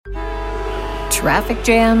Traffic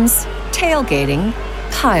jams, tailgating,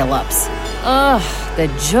 pile-ups. Ugh, the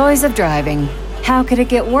joys of driving. How could it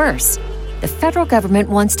get worse? The federal government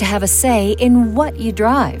wants to have a say in what you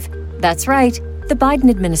drive. That's right. The Biden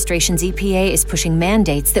administration's EPA is pushing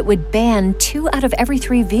mandates that would ban 2 out of every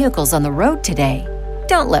 3 vehicles on the road today.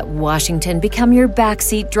 Don't let Washington become your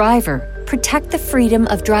backseat driver. Protect the freedom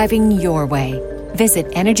of driving your way. Visit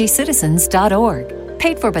EnergyCitizens.org.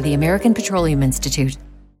 Paid for by the American Petroleum Institute.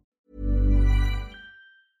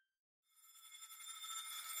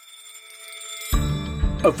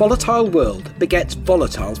 A volatile world begets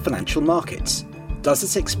volatile financial markets. Does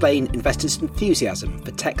this explain investors' enthusiasm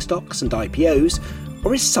for tech stocks and IPOs,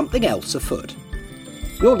 or is something else afoot?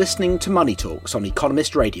 You're listening to Money Talks on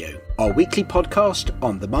Economist Radio, our weekly podcast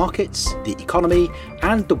on the markets, the economy,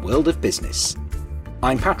 and the world of business.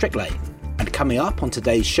 I'm Patrick Lane, and coming up on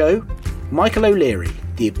today's show, Michael O'Leary,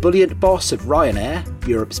 the ebullient boss of Ryanair,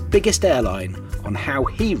 Europe's biggest airline, on how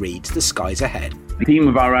he reads the skies ahead. The theme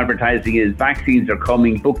of our advertising is vaccines are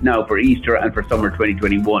coming, book now for Easter and for summer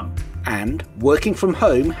 2021. And working from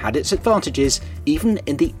home had its advantages even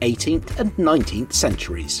in the 18th and 19th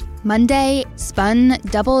centuries. Monday spun,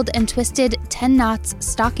 doubled and twisted 10 knots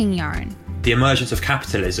stocking yarn. The emergence of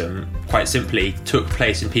capitalism, quite simply, took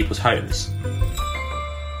place in people's homes.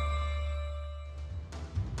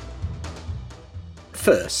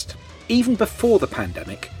 First, even before the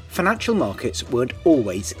pandemic, financial markets weren't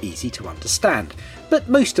always easy to understand, but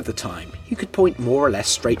most of the time you could point more or less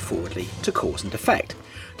straightforwardly to cause and effect.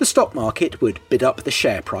 The stock market would bid up the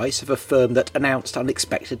share price of a firm that announced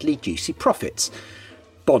unexpectedly juicy profits.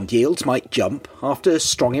 Bond yields might jump after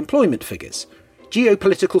strong employment figures.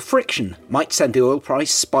 Geopolitical friction might send the oil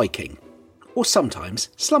price spiking, or sometimes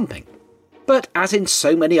slumping. But as in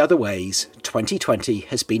so many other ways, 2020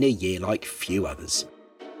 has been a year like few others.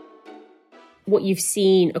 What you've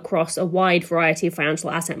seen across a wide variety of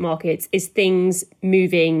financial asset markets is things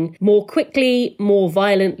moving more quickly, more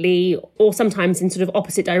violently, or sometimes in sort of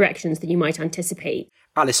opposite directions than you might anticipate.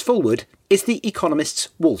 Alice Fulwood is The Economist's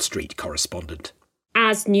Wall Street correspondent.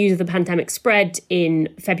 As news of the pandemic spread in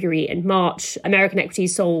February and March, American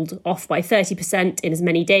equities sold off by 30% in as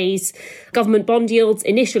many days. Government bond yields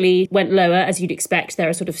initially went lower, as you'd expect. They're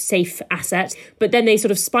a sort of safe asset. But then they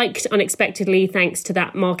sort of spiked unexpectedly thanks to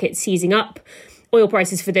that market seizing up. Oil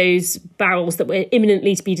prices for those barrels that were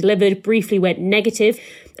imminently to be delivered briefly went negative.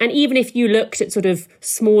 And even if you looked at sort of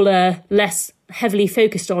smaller, less heavily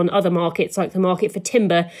focused on other markets, like the market for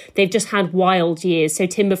timber, they've just had wild years. So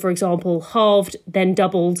timber, for example, halved, then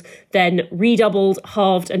doubled, then redoubled,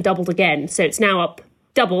 halved and doubled again. So it's now up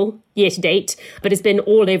double year to date, but it's been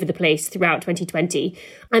all over the place throughout 2020.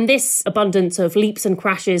 And this abundance of leaps and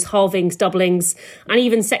crashes, halvings, doublings, and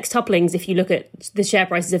even sextuplings, if you look at the share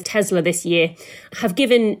prices of Tesla this year, have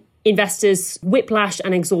given investors whiplash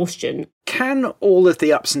and exhaustion. Can all of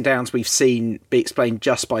the ups and downs we've seen be explained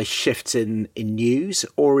just by shifts in news,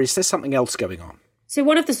 or is there something else going on? So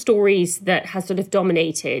one of the stories that has sort of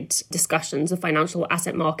dominated discussions of financial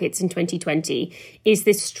asset markets in 2020 is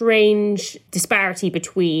this strange disparity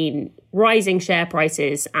between rising share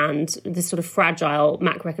prices and this sort of fragile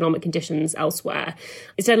macroeconomic conditions elsewhere.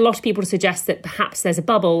 It's led a lot of people to suggest that perhaps there's a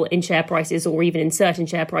bubble in share prices, or even in certain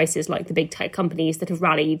share prices like the big tech companies that have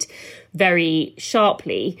rallied very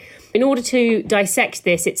sharply. In order to dissect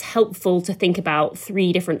this, it's helpful to think about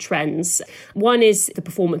 3 different trends. One is the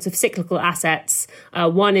performance of cyclical assets.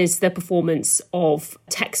 One is the performance of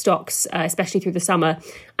tech stocks, especially through the summer.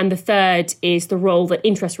 And the third is the role that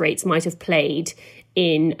interest rates might have played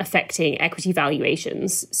in affecting equity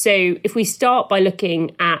valuations. So if we start by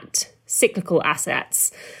looking at cyclical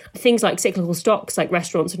assets, things like cyclical stocks like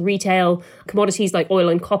restaurants and retail, commodities like oil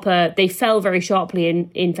and copper, they fell very sharply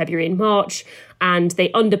in February and March, and they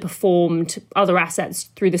underperformed other assets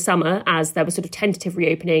through the summer as there was sort of tentative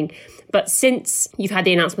reopening. But since you've had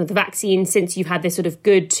the announcement of the vaccine, since you've had this sort of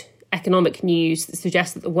good economic news that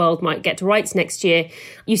suggests that the world might get to rights next year,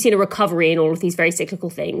 you've seen a recovery in all of these very cyclical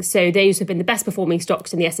things. So those have been the best performing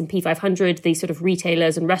stocks in the S&P 500, these sort of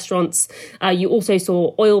retailers and restaurants. You also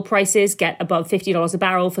saw oil prices get above $50 a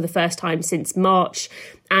barrel for the first time since March.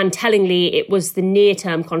 And tellingly, it was the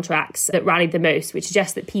near-term contracts that rallied the most, which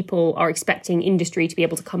suggests that people are expecting industry to be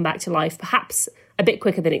able to come back to life perhaps a bit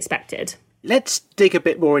quicker than expected. Let's dig a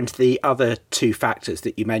bit more into the other 2 factors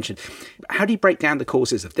that you mentioned. How do you break down the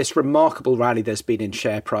causes of this remarkable rally there's been in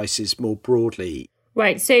share prices more broadly?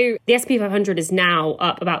 Right, so the S&P 500 is now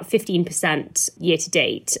up about 15% year to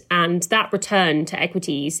date, and that return to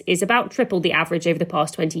equities is about triple the average over the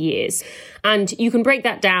past 20 years. And you can break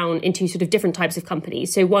that down into sort of different types of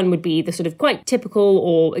companies. So one would be the sort of quite typical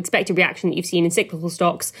or expected reaction that you've seen in cyclical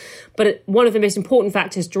stocks. But one of the most important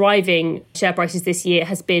factors driving share prices this year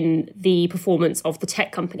has been the performance of the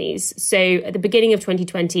tech companies. So at the beginning of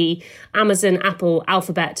 2020, Amazon, Apple,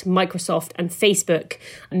 Alphabet, Microsoft, and Facebook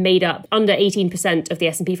made up under 18% of the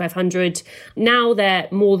S&P 500. Now they're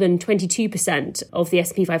more than 22% of the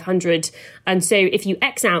S&P 500. And so if you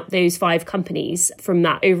X out those 5 companies from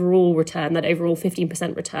that overall return, that overall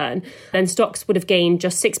 15% return, then stocks would have gained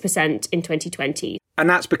just 6% in 2020. And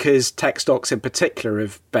that's because tech stocks in particular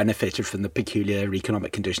have benefited from the peculiar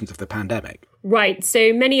economic conditions of the pandemic. Right.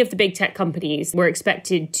 So many of the big tech companies were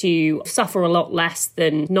expected to suffer a lot less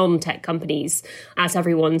than non-tech companies as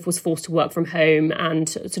everyone was forced to work from home and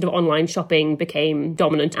sort of online shopping became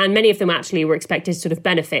dominant. And many of them actually were expected to sort of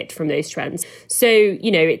benefit from those trends. So,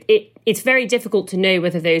 it's very difficult to know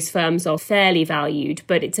whether those firms are fairly valued,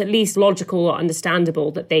 but it's at least logical or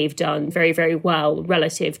understandable that they've done very, very well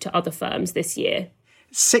relative to other firms this year.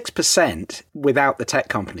 6% without the tech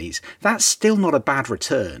companies, that's still not a bad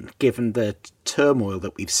return given the turmoil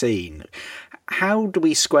that we've seen. How do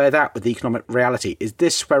we square that with the economic reality? Is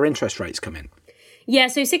this where interest rates come in? Yeah,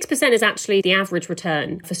 so 6% is actually the average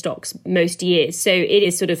return for stocks most years. So it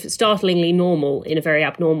is sort of startlingly normal in a very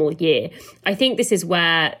abnormal year. I think this is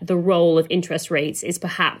where the role of interest rates is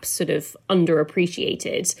perhaps sort of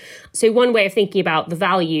underappreciated. So one way of thinking about the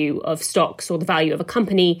value of stocks or the value of a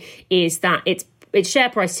company is that its share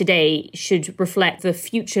price today should reflect the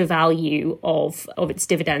future value of its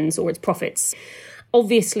dividends or its profits.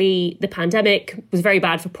 Obviously, the pandemic was very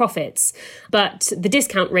bad for profits, but the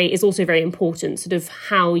discount rate is also very important, sort of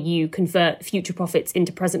how you convert future profits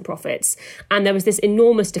into present profits. And there was this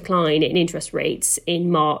enormous decline in interest rates in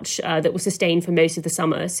March that was sustained for most of the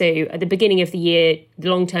summer. So at the beginning of the year, the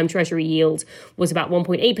long-term Treasury yield was about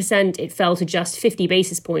 1.8%. It fell to just 50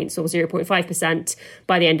 basis points or 0.5%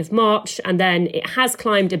 by the end of March. And then it has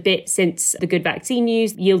climbed a bit since the good vaccine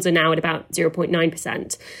news. Yields are now at about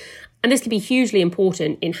 0.9%. And this can be hugely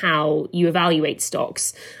important in how you evaluate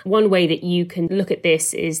stocks. One way that you can look at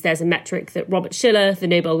this is there's a metric that Robert Shiller, the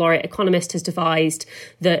Nobel laureate economist, has devised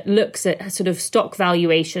that looks at sort of stock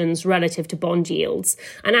valuations relative to bond yields.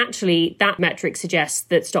 And actually, that metric suggests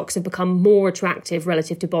that stocks have become more attractive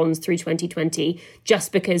relative to bonds through 2020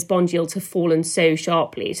 just because bond yields have fallen so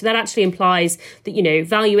sharply. So that actually implies that,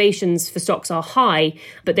 valuations for stocks are high,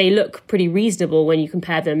 but they look pretty reasonable when you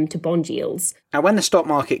compare them to bond yields. Now, when the stock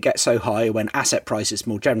market gets so high, when asset prices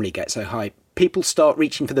more generally get so high, people start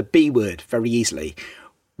reaching for the B word very easily.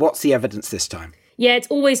 What's the evidence this time? Yeah, it's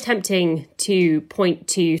always tempting to point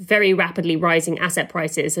to very rapidly rising asset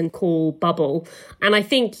prices and call bubble. And I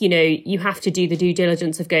think, you have to do the due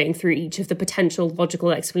diligence of going through each of the potential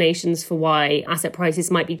logical explanations for why asset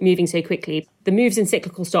prices might be moving so quickly. The moves in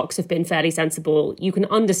cyclical stocks have been fairly sensible. You can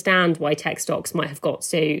understand why tech stocks might have got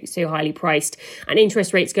so highly priced. And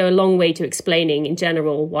interest rates go a long way to explaining in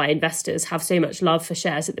general why investors have so much love for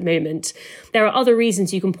shares at the moment. There are other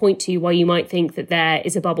reasons you can point to why you might think that there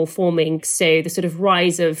is a bubble forming. So the sort of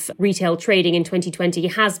rise of retail trading in 2020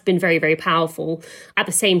 has been very, very powerful. At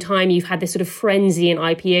the same time, you've had this sort of frenzy in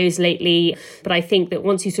IPOs lately. But I think that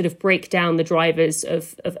once you sort of break down the drivers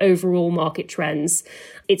of overall market trends,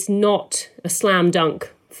 it's not a slam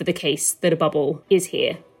dunk for the case that a bubble is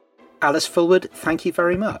here. Alice Fulwood, thank you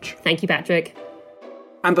very much. Thank you, Patrick.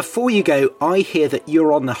 And before you go, I hear that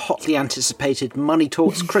you're on the hotly anticipated Money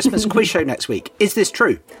Talks Christmas quiz show next week. Is this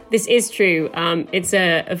true? This is true. It's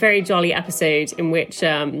a very jolly episode in which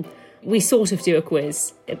we sort of do a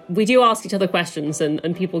quiz. We do ask each other questions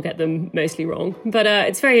and people get them mostly wrong. But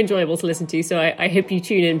it's very enjoyable to listen to, so I hope you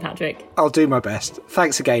tune in, Patrick. I'll do my best.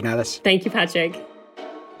 Thanks again, Alice. Thank you, Patrick.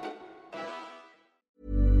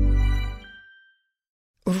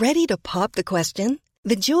 Ready to pop the question?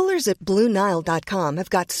 The jewelers at BlueNile.com have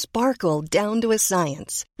got sparkle down to a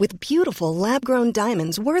science with beautiful lab-grown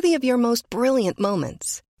diamonds worthy of your most brilliant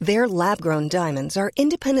moments. Their lab-grown diamonds are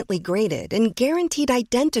independently graded and guaranteed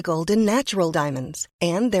identical to natural diamonds,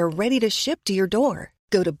 and they're ready to ship to your door.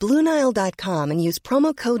 Go to BlueNile.com and use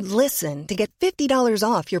promo code LISTEN to get $50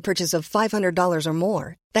 off your purchase of $500 or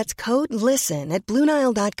more. That's code LISTEN at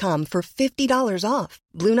BlueNile.com for $50 off.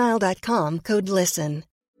 BlueNile.com, code LISTEN.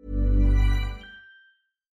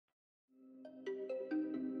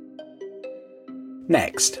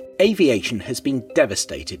 Next, aviation has been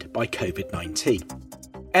devastated by COVID-19.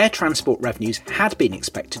 Air transport revenues had been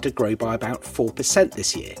expected to grow by about 4%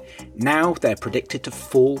 this year. Now they're predicted to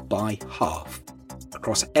fall by half.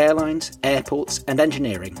 Across airlines, airports and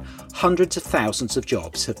engineering, hundreds of thousands of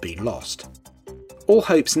jobs have been lost. All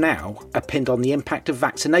hopes now are pinned on the impact of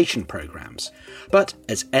vaccination programmes. But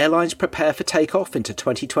as airlines prepare for takeoff into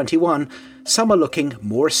 2021, some are looking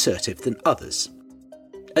more assertive than others.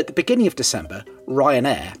 At the beginning of December,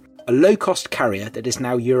 Ryanair, a low-cost carrier that is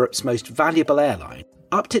now Europe's most valuable airline,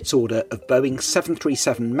 upped its order of Boeing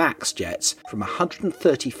 737 MAX jets from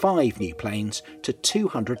 135 new planes to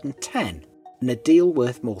 210, in a deal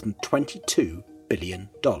worth more than $22 billion.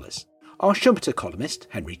 Our Schumpeter columnist,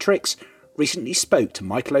 Henry Tricks, recently spoke to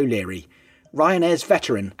Michael O'Leary, Ryanair's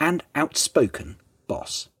veteran and outspoken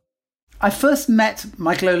boss. I first met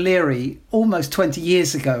Michael O'Leary almost 20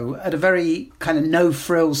 years ago at a very kind of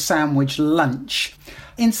no-frills sandwich lunch.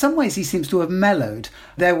 In some ways, he seems to have mellowed.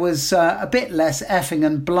 There was a bit less effing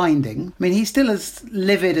and blinding. I mean, he's still as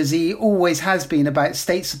livid as he always has been about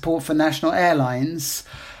state support for national airlines.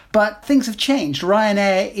 But things have changed.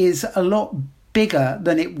 Ryanair is a lot bigger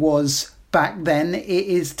than it was back then. It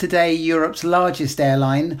is today Europe's largest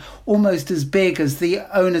airline, almost as big as the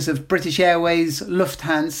owners of British Airways,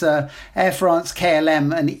 Lufthansa, Air France,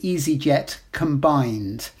 KLM and EasyJet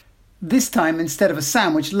combined. This time, instead of a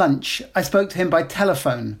sandwich lunch, I spoke to him by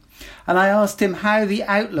telephone and I asked him how the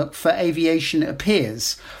outlook for aviation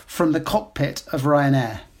appears from the cockpit of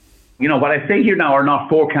Ryanair. You know, what I say here now are not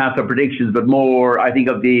forecasts or predictions, but more, I think,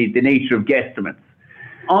 of the nature of guesstimates.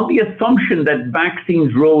 On the assumption that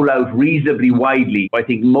vaccines roll out reasonably widely, I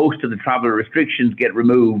think most of the travel restrictions get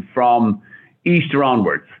removed from Easter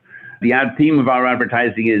onwards. The theme of our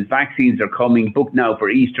advertising is vaccines are coming, book now for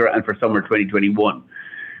Easter and for summer 2021.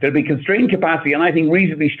 There'll be constrained capacity and I think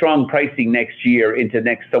reasonably strong pricing next year into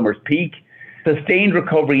next summer's peak, sustained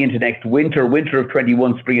recovery into next winter of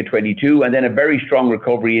 21, spring of 22, and then a very strong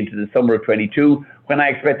recovery into the summer of 22, when I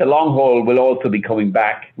expect the long haul will also be coming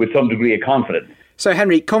back with some degree of confidence. So,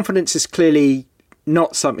 Henry, confidence is clearly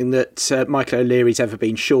not something that Michael O'Leary's ever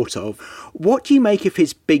been short of. What do you make of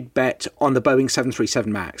his big bet on the Boeing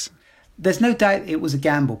 737 MAX? There's no doubt it was a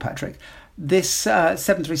gamble, Patrick. This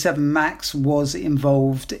 737 MAX was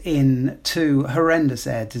involved in 2 horrendous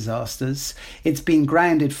air disasters. It's been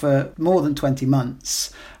grounded for more than 20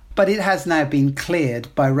 months. But it has now been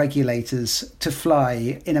cleared by regulators to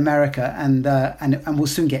fly in America and will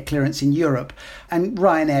soon get clearance in Europe. And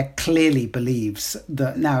Ryanair clearly believes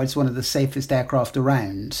that now it's one of the safest aircraft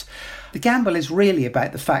around. The gamble is really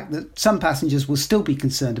about the fact that some passengers will still be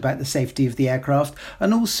concerned about the safety of the aircraft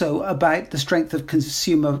and also about the strength of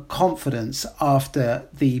consumer confidence after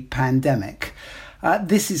the pandemic.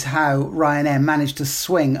 This is how Ryanair managed to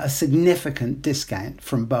swing a significant discount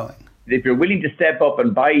from Boeing. If you're willing to step up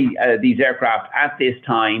and buy these aircraft at this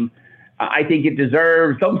time, I think it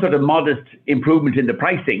deserves some sort of modest improvement in the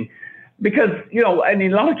pricing. Because, you know, and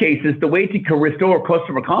in a lot of cases, the way to restore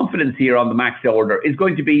customer confidence here on the MAX order is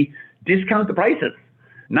going to be discount the prices.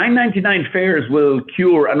 $9.99 fares will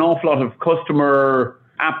cure an awful lot of customer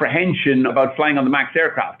apprehension about flying on the MAX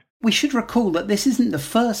aircraft. We should recall that this isn't the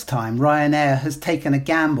first time Ryanair has taken a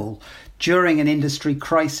gamble during an industry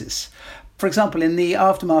crisis. For example, in the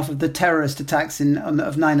aftermath of the terrorist attacks of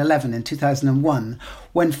 9/11 in 2001,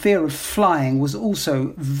 when fear of flying was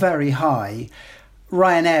also very high,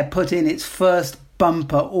 Ryanair put in its first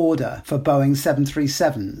bumper order for Boeing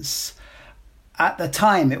 737s. At the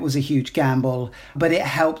time, it was a huge gamble, but it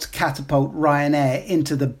helped catapult Ryanair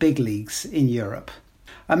into the big leagues in Europe.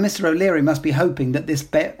 And Mr. O'Leary must be hoping that this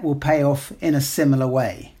bet will pay off in a similar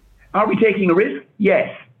way. Are we taking a risk? Yes.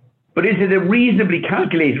 But is it a reasonably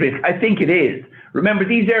calculated risk? I think it is. Remember,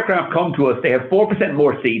 these aircraft come to us, they have 4%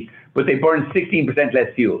 more seats, but they burn 16% less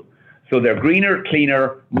fuel. So they're greener,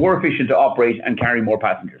 cleaner, more efficient to operate and carry more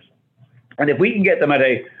passengers. And if we can get them at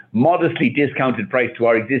a modestly discounted price to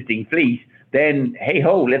our existing fleet, then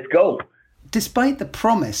hey-ho, let's go. Despite the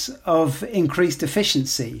promise of increased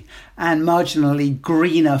efficiency and marginally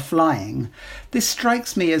greener flying, this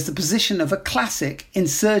strikes me as the position of a classic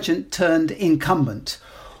insurgent turned incumbent,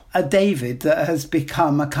 a David that has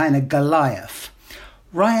become a kind of Goliath.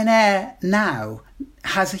 Ryanair now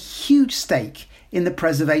has a huge stake in the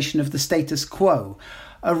preservation of the status quo,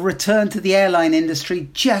 a return to the airline industry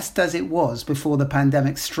just as it was before the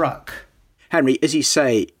pandemic struck. Henry, as you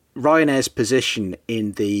say, Ryanair's position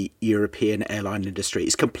in the European airline industry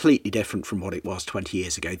is completely different from what it was 20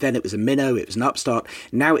 years ago. Then it was a minnow, it was an upstart,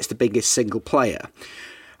 now it's the biggest single player.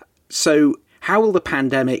 So how will the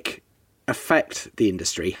pandemic affect the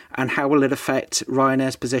industry and how will it affect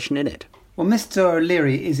Ryanair's position in it? Well, Mr.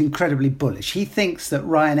 O'Leary is incredibly bullish. He thinks that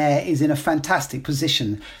Ryanair is in a fantastic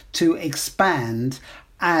position to expand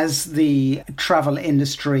as the travel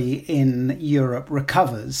industry in Europe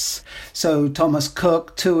recovers. So Thomas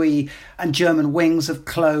Cook, TUI and German Wings have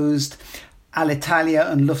closed. Alitalia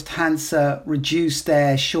and Lufthansa reduced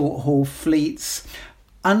their short-haul fleets.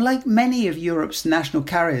 Unlike many of Europe's national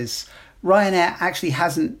carriers, Ryanair actually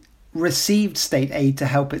hasn't received state aid to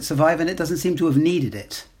help it survive, and it doesn't seem to have needed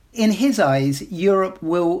it. In his eyes, Europe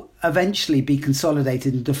will eventually be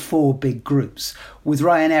consolidated into 4 big groups, with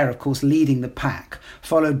Ryanair, of course, leading the pack,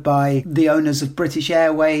 followed by the owners of British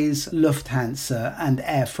Airways, Lufthansa and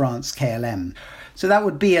Air France-KLM. So that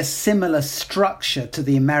would be a similar structure to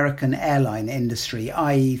the American airline industry,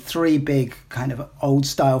 i.e. 3 big kind of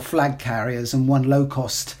old-style flag carriers and 1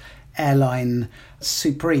 low-cost airline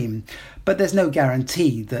supreme. But there's no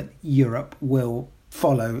guarantee that Europe will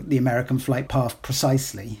follow the American flight path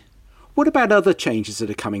precisely. What about other changes that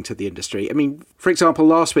are coming to the industry? I mean, for example,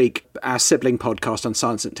 last week, our sibling podcast on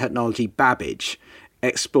science and technology, Babbage,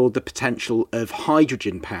 explored the potential of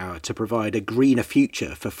hydrogen power to provide a greener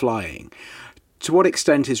future for flying. To what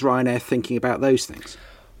extent is Ryanair thinking about those things?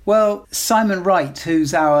 Well, Simon Wright,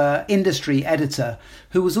 who's our industry editor,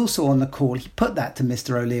 who was also on the call, he put that to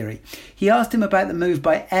Mr. O'Leary. He asked him about the move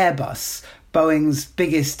by Airbus, Boeing's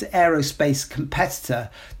biggest aerospace competitor,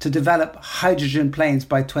 to develop hydrogen planes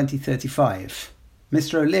by 2035.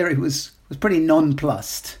 Mr. O'Leary was pretty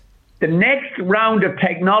nonplussed. The next round of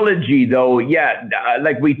technology, though,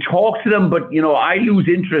 like we talk to them, but I lose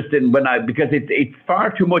interest in because it's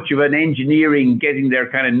far too much of an engineering getting their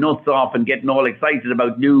kind of nuts off and getting all excited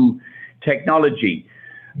about new technology.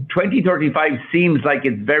 2035 seems like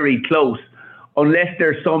it's very close, unless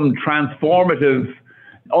there's some transformative,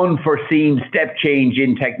 unforeseen step change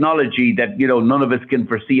in technology that none of us can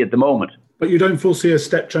foresee at the moment. But you don't foresee a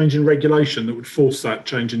step change in regulation that would force that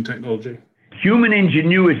change in technology? Human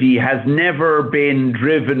ingenuity has never been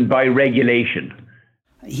driven by regulation.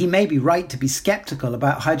 He may be right to be sceptical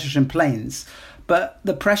about hydrogen planes, but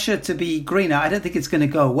the pressure to be greener, I don't think it's going to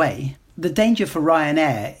go away. The danger for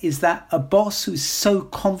Ryanair is that a boss who's so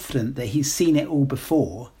confident that he's seen it all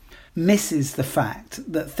before misses the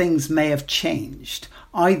fact that things may have changed,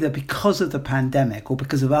 either because of the pandemic or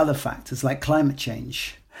because of other factors like climate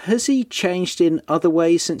change. Has he changed in other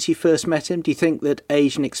ways since you first met him? Do you think that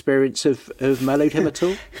age and experience have mellowed him at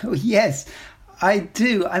all? Yes, I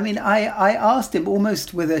do. I mean, I asked him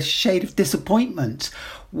almost with a shade of disappointment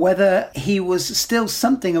whether he was still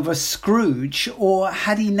something of a Scrooge, or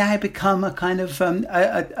had he now become a kind of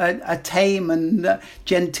a tame and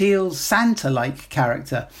genteel Santa-like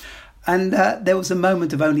character. And there was a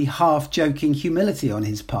moment of only half-joking humility on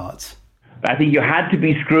his part. I think you had to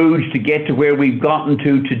be Scrooge to get to where we've gotten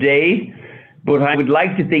to today. But I would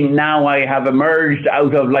like to think now I have emerged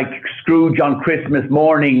out of like Scrooge on Christmas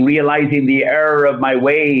morning, realizing the error of my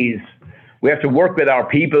ways. We have to work with our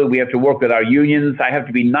people. We have to work with our unions. I have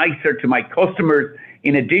to be nicer to my customers.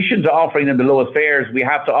 In addition to offering them the lowest fares, we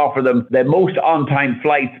have to offer them the most on-time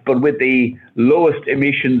flights, but with the lowest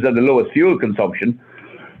emissions and the lowest fuel consumption.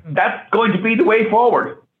 That's going to be the way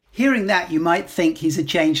forward. Hearing that, you might think he's a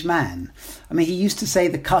changed man. I mean, he used to say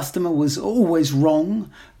the customer was always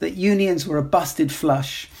wrong, that unions were a busted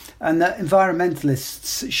flush, and that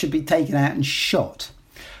environmentalists should be taken out and shot.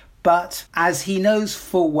 But as he knows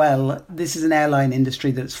full well, this is an airline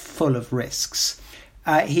industry that's full of risks.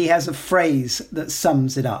 He has a phrase that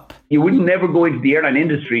sums it up. You wouldn't never go into the airline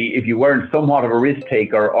industry if you weren't somewhat of a risk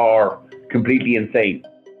taker or completely insane.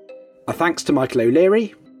 A thanks to Michael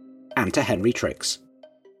O'Leary and to Henry Triggs.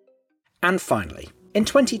 And finally, in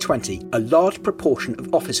 2020, a large proportion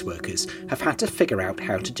of office workers have had to figure out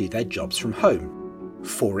how to do their jobs from home.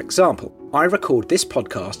 For example, I record this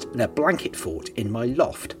podcast in a blanket fort in my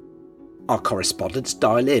loft. Our correspondents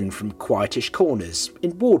dial in from quietish corners,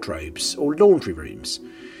 in wardrobes or laundry rooms.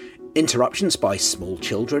 Interruptions by small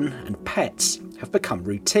children and pets have become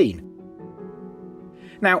routine.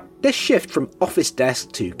 Now, this shift from office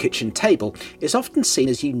desk to kitchen table is often seen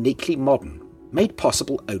as uniquely modern, made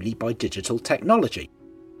possible only by digital technology.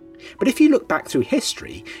 But if you look back through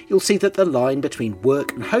history, you'll see that the line between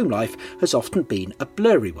work and home life has often been a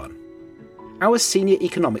blurry one. Our senior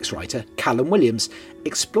economics writer, Callum Williams,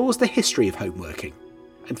 explores the history of home working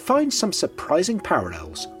and finds some surprising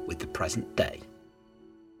parallels with the present day.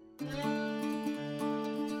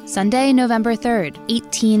 Sunday, November 3rd,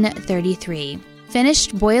 1833.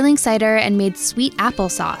 Finished boiling cider and made sweet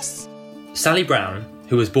applesauce. Sally Brown,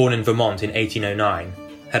 who was born in Vermont in 1809,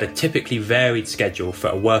 had a typically varied schedule for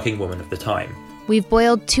a working woman of the time. We've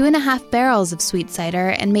boiled 2.5 barrels of sweet cider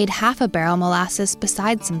and made half a barrel molasses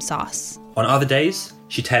besides some sauce. On other days,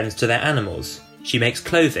 she tends to their animals, she makes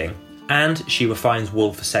clothing, and she refines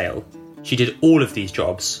wool for sale. She did all of these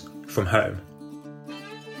jobs from home.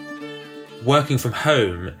 Working from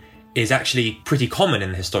home is actually pretty common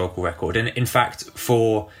in the historical record. And in fact,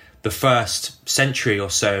 for the first century or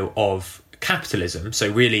so of capitalism,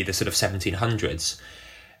 so really the sort of 1700s,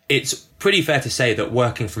 it's pretty fair to say that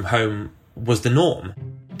working from home was the norm.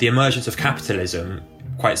 The emergence of capitalism,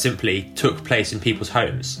 quite simply, took place in people's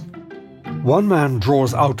homes. One man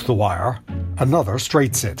draws out the wire, another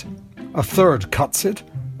straights it, a third cuts it,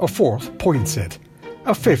 a fourth points it,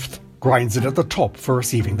 a fifth grinds it at the top for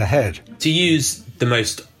receiving the head. To use the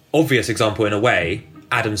most obvious example in a way,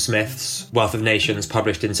 Adam Smith's Wealth of Nations,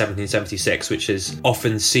 published in 1776, which is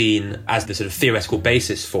often seen as the sort of theoretical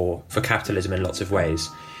basis for capitalism in lots of ways.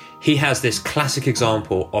 He has this classic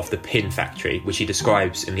example of the pin factory, which he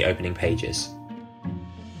describes in the opening pages.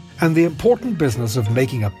 And the important business of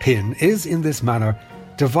making a pin is, in this manner,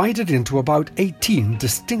 divided into about 18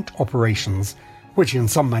 distinct operations, which in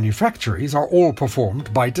some manufactories are all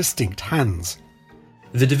performed by distinct hands.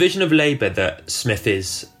 The division of labour that Smith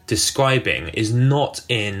is describing is not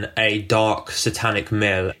in a dark, satanic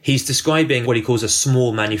mill. He's describing what he calls a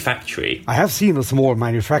small manufactory. I have seen a small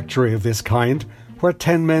manufactory of this kind, where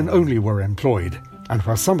 10 men only were employed, and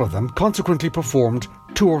where some of them consequently performed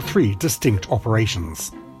 2 or 3 distinct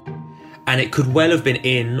operations. And it could well have been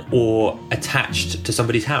in or attached to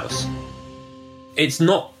somebody's house. It's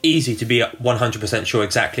not easy to be 100% sure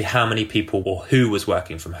exactly how many people or who was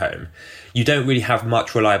working from home. You don't really have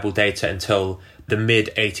much reliable data until the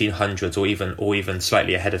mid-1800s or even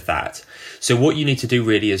slightly ahead of that. So what you need to do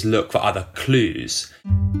really is look for other clues.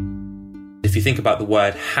 If you think about the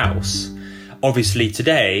word house, obviously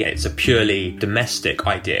today it's a purely domestic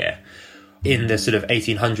idea. In the sort of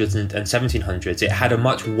 1800s and 1700s, it had a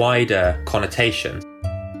much wider connotation.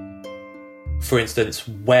 For instance,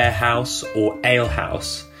 warehouse or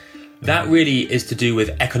alehouse, that really is to do with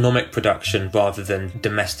economic production rather than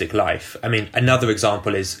domestic life. I mean, another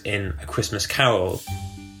example is in A Christmas Carol.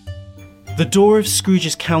 The door of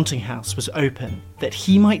Scrooge's counting house was open, that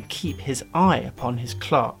he might keep his eye upon his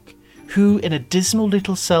clerk, who in a dismal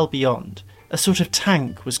little cell beyond, a sort of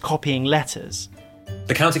tank, was copying letters.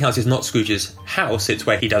 The counting house is not Scrooge's house, it's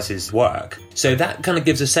where he does his work. So that kind of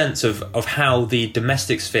gives a sense of how the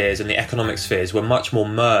domestic spheres and the economic spheres were much more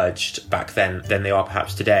merged back then than they are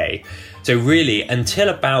perhaps today. So really, until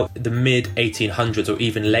about the mid-1800s or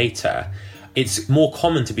even later, it's more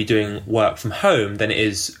common to be doing work from home than it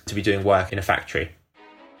is to be doing work in a factory.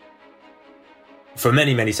 For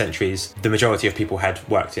many, many centuries, the majority of people had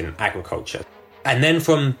worked in agriculture. And then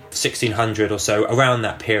from 1600 or so, around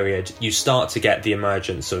that period, you start to get the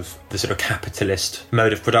emergence of the sort of capitalist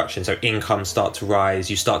mode of production. So incomes start to rise,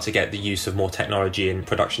 you start to get the use of more technology in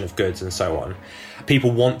production of goods and so on. People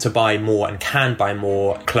want to buy more and can buy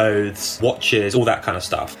more clothes, watches, all that kind of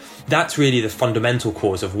stuff. That's really the fundamental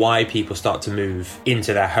cause of why people start to move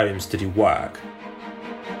into their homes to do work.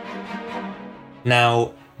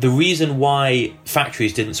 Now, the reason why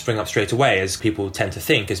factories didn't spring up straight away, as people tend to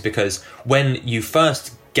think, is because when you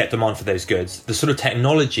first get demand for those goods, the sort of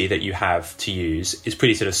technology that you have to use is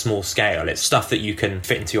pretty sort of small scale. It's stuff that you can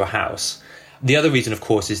fit into your house. The other reason, of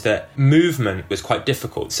course, is that movement was quite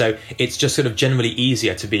difficult. So it's just sort of generally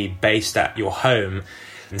easier to be based at your home.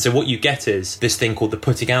 And so what you get is this thing called the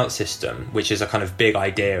putting out system, which is a kind of big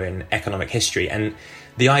idea in economic history. And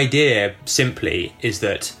the idea simply is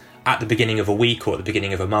that at the beginning of a week or at the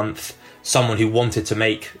beginning of a month, someone who wanted to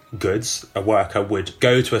make goods, a worker, would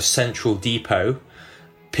go to a central depot,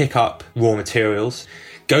 pick up raw materials,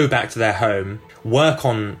 go back to their home, work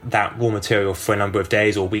on that raw material for a number of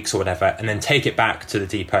days or weeks or whatever, and then take it back to the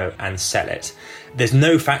depot and sell it. There's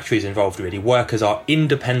no factories involved really. Workers are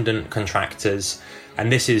independent contractors,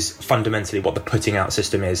 and this is fundamentally what the putting out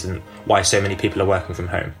system is and why so many people are working from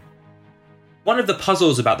home. One of the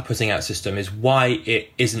puzzles about the putting out system is why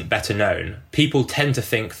it isn't better known. People tend to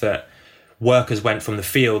think that workers went from the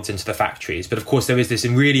fields into the factories, but of course there is this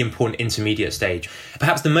really important intermediate stage.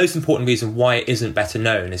 Perhaps the most important reason why it isn't better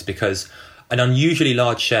known is because an unusually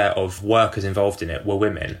large share of workers involved in it were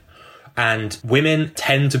women. And women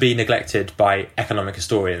tend to be neglected by economic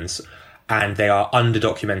historians, and they are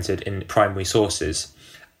underdocumented in primary sources.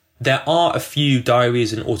 There are a few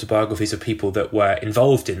diaries and autobiographies of people that were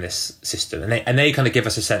involved in this system, and they kind of give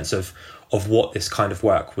us a sense of what this kind of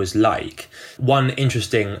work was like. One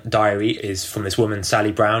interesting diary is from this woman,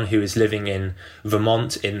 Sally Brown, who is living in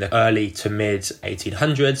Vermont in the early to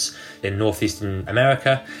mid-1800s in northeastern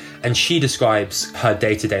America, and she describes her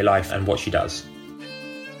day-to-day life and what she does.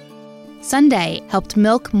 Sunday helped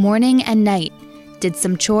milk morning and night, did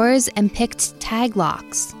some chores and picked tag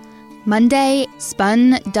locks. Monday,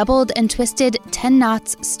 spun, doubled, and twisted 10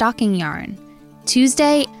 knots stocking yarn.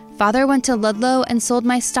 Tuesday, father went to Ludlow and sold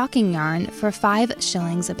my stocking yarn for 5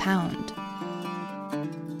 shillings a pound.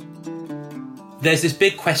 There's this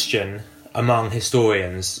big question among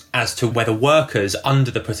historians as to whether workers under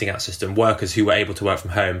the putting out system, workers who were able to work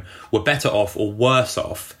from home, were better off or worse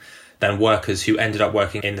off than workers who ended up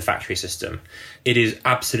working in the factory system. It is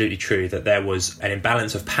absolutely true that there was an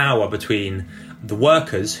imbalance of power between the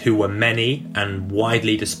workers, who were many and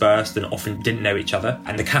widely dispersed and often didn't know each other,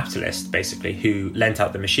 and the capitalists, basically, who lent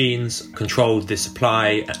out the machines, controlled the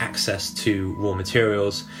supply and access to raw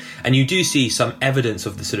materials. And you do see some evidence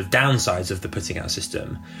of the sort of downsides of the putting out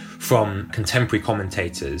system from contemporary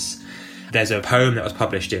commentators. There's a poem that was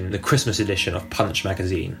published in the Christmas edition of Punch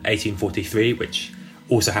magazine, 1843, which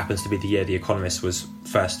also happens to be the year The Economist was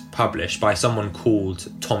first published, by someone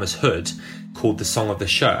called Thomas Hood, called The Song of the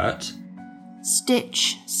Shirt.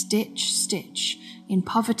 Stitch, stitch, stitch, in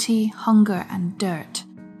poverty, hunger and dirt,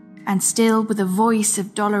 and still with a voice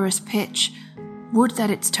of dolorous pitch, would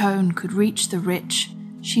that its tone could reach the rich,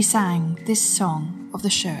 she sang this song of the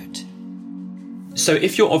shirt. So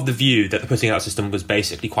if you're of the view that the putting out system was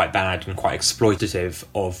basically quite bad and quite exploitative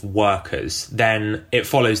of workers, then it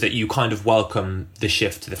follows that you kind of welcome the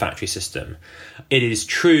shift to the factory system. It is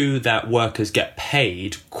true that workers get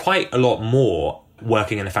paid quite a lot more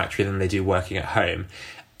working in a factory than they do working at home.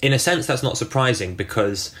 In a sense, that's not surprising,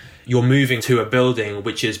 because you're moving to a building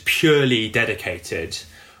which is purely dedicated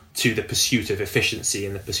to the pursuit of efficiency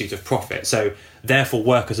and the pursuit of profit. So therefore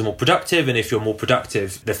workers are more productive, and if you're more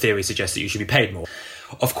productive, the theory suggests that you should be paid more.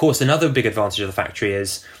 Of course, another big advantage of the factory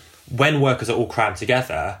is when workers are all crammed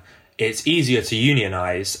together, it's easier to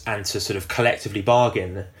unionise and to sort of collectively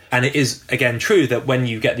bargain. And it is, again, true that when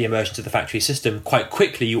you get the emergence of the factory system, quite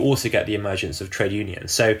quickly you also get the emergence of trade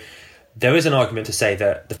unions. So there is an argument to say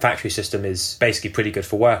that the factory system is basically pretty good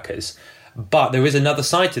for workers. But there is another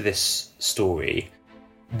side to this story.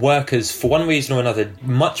 Workers, for one reason or another,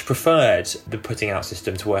 much preferred the putting out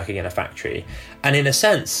system to working in a factory. And in a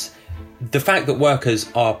sense, the fact that workers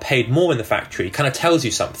are paid more in the factory kind of tells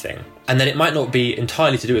you something. And then it might not be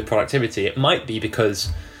entirely to do with productivity. It might be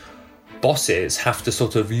because bosses have to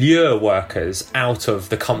sort of lure workers out of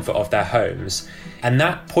the comfort of their homes. And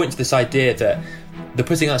that points to this idea that the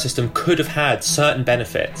putting out system could have had certain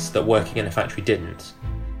benefits that working in a factory didn't.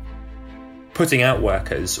 Putting out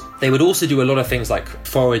workers, they would also do a lot of things like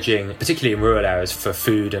foraging, particularly in rural areas, for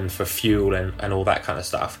food and for fuel and all that kind of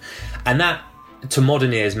stuff. And that, to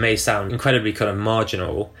modern ears, may sound incredibly kind of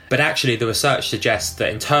marginal, but actually the research suggests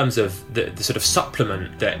that in terms of the sort of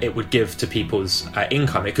supplement that it would give to people's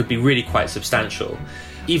income, it could be really quite substantial.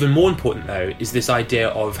 Even more important, though, is this idea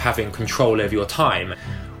of having control over your time.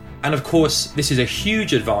 And of course, this is a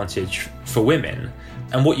huge advantage for women.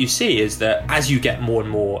 And what you see is that as you get more and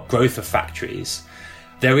more growth of factories,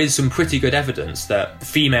 there is some pretty good evidence that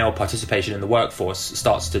female participation in the workforce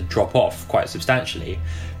starts to drop off quite substantially,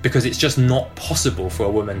 because it's just not possible for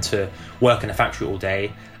a woman to work in a factory all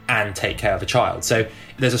day and take care of a child. So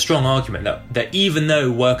there's a strong argument that even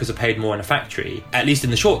though workers are paid more in a factory, at least in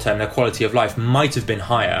the short term, their quality of life might have been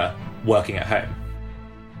higher working at home.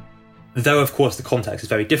 Though, of course, the context is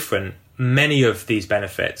very different, many of these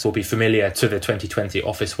benefits will be familiar to the 2020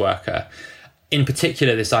 office worker. In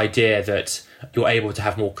particular, this idea that you're able to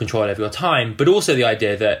have more control over your time, but also the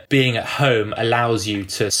idea that being at home allows you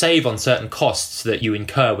to save on certain costs that you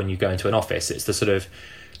incur when you go into an office. It's the sort of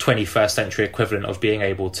 21st century equivalent of being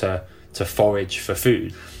able to forage for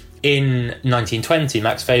food. In 1920,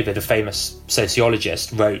 Max Weber, the famous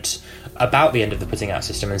sociologist, wrote about the end of the putting out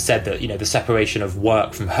system and said that, the separation of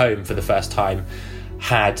work from home for the first time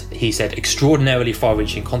had, he said, extraordinarily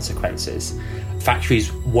far-reaching consequences.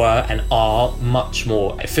 Factories were and are much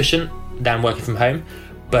more efficient than working from home,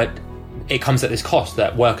 but it comes at this cost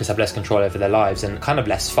that workers have less control over their lives and kind of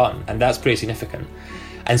less fun, and that's pretty significant.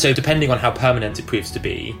 And so depending on how permanent it proves to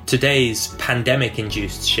be, today's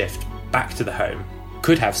pandemic-induced shift back to the home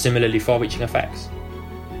could have similarly far-reaching effects.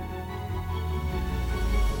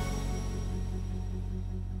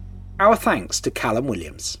 Our thanks to Callum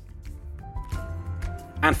Williams.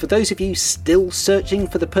 And for those of you still searching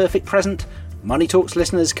for the perfect present, Money Talks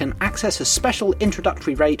listeners can access a special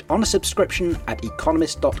introductory rate on a subscription at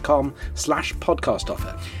economist.com/podcast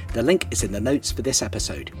offer. The link is in the notes for this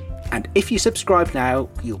episode. And if you subscribe now,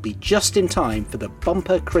 you'll be just in time for the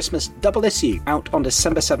bumper Christmas double issue out on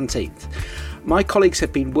December 17th. My colleagues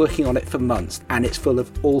have been working on it for months, and it's full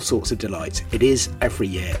of all sorts of delights. It is every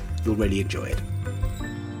year. You'll really enjoy it.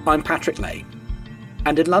 I'm Patrick Lane.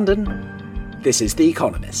 And in London, this is The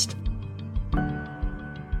Economist.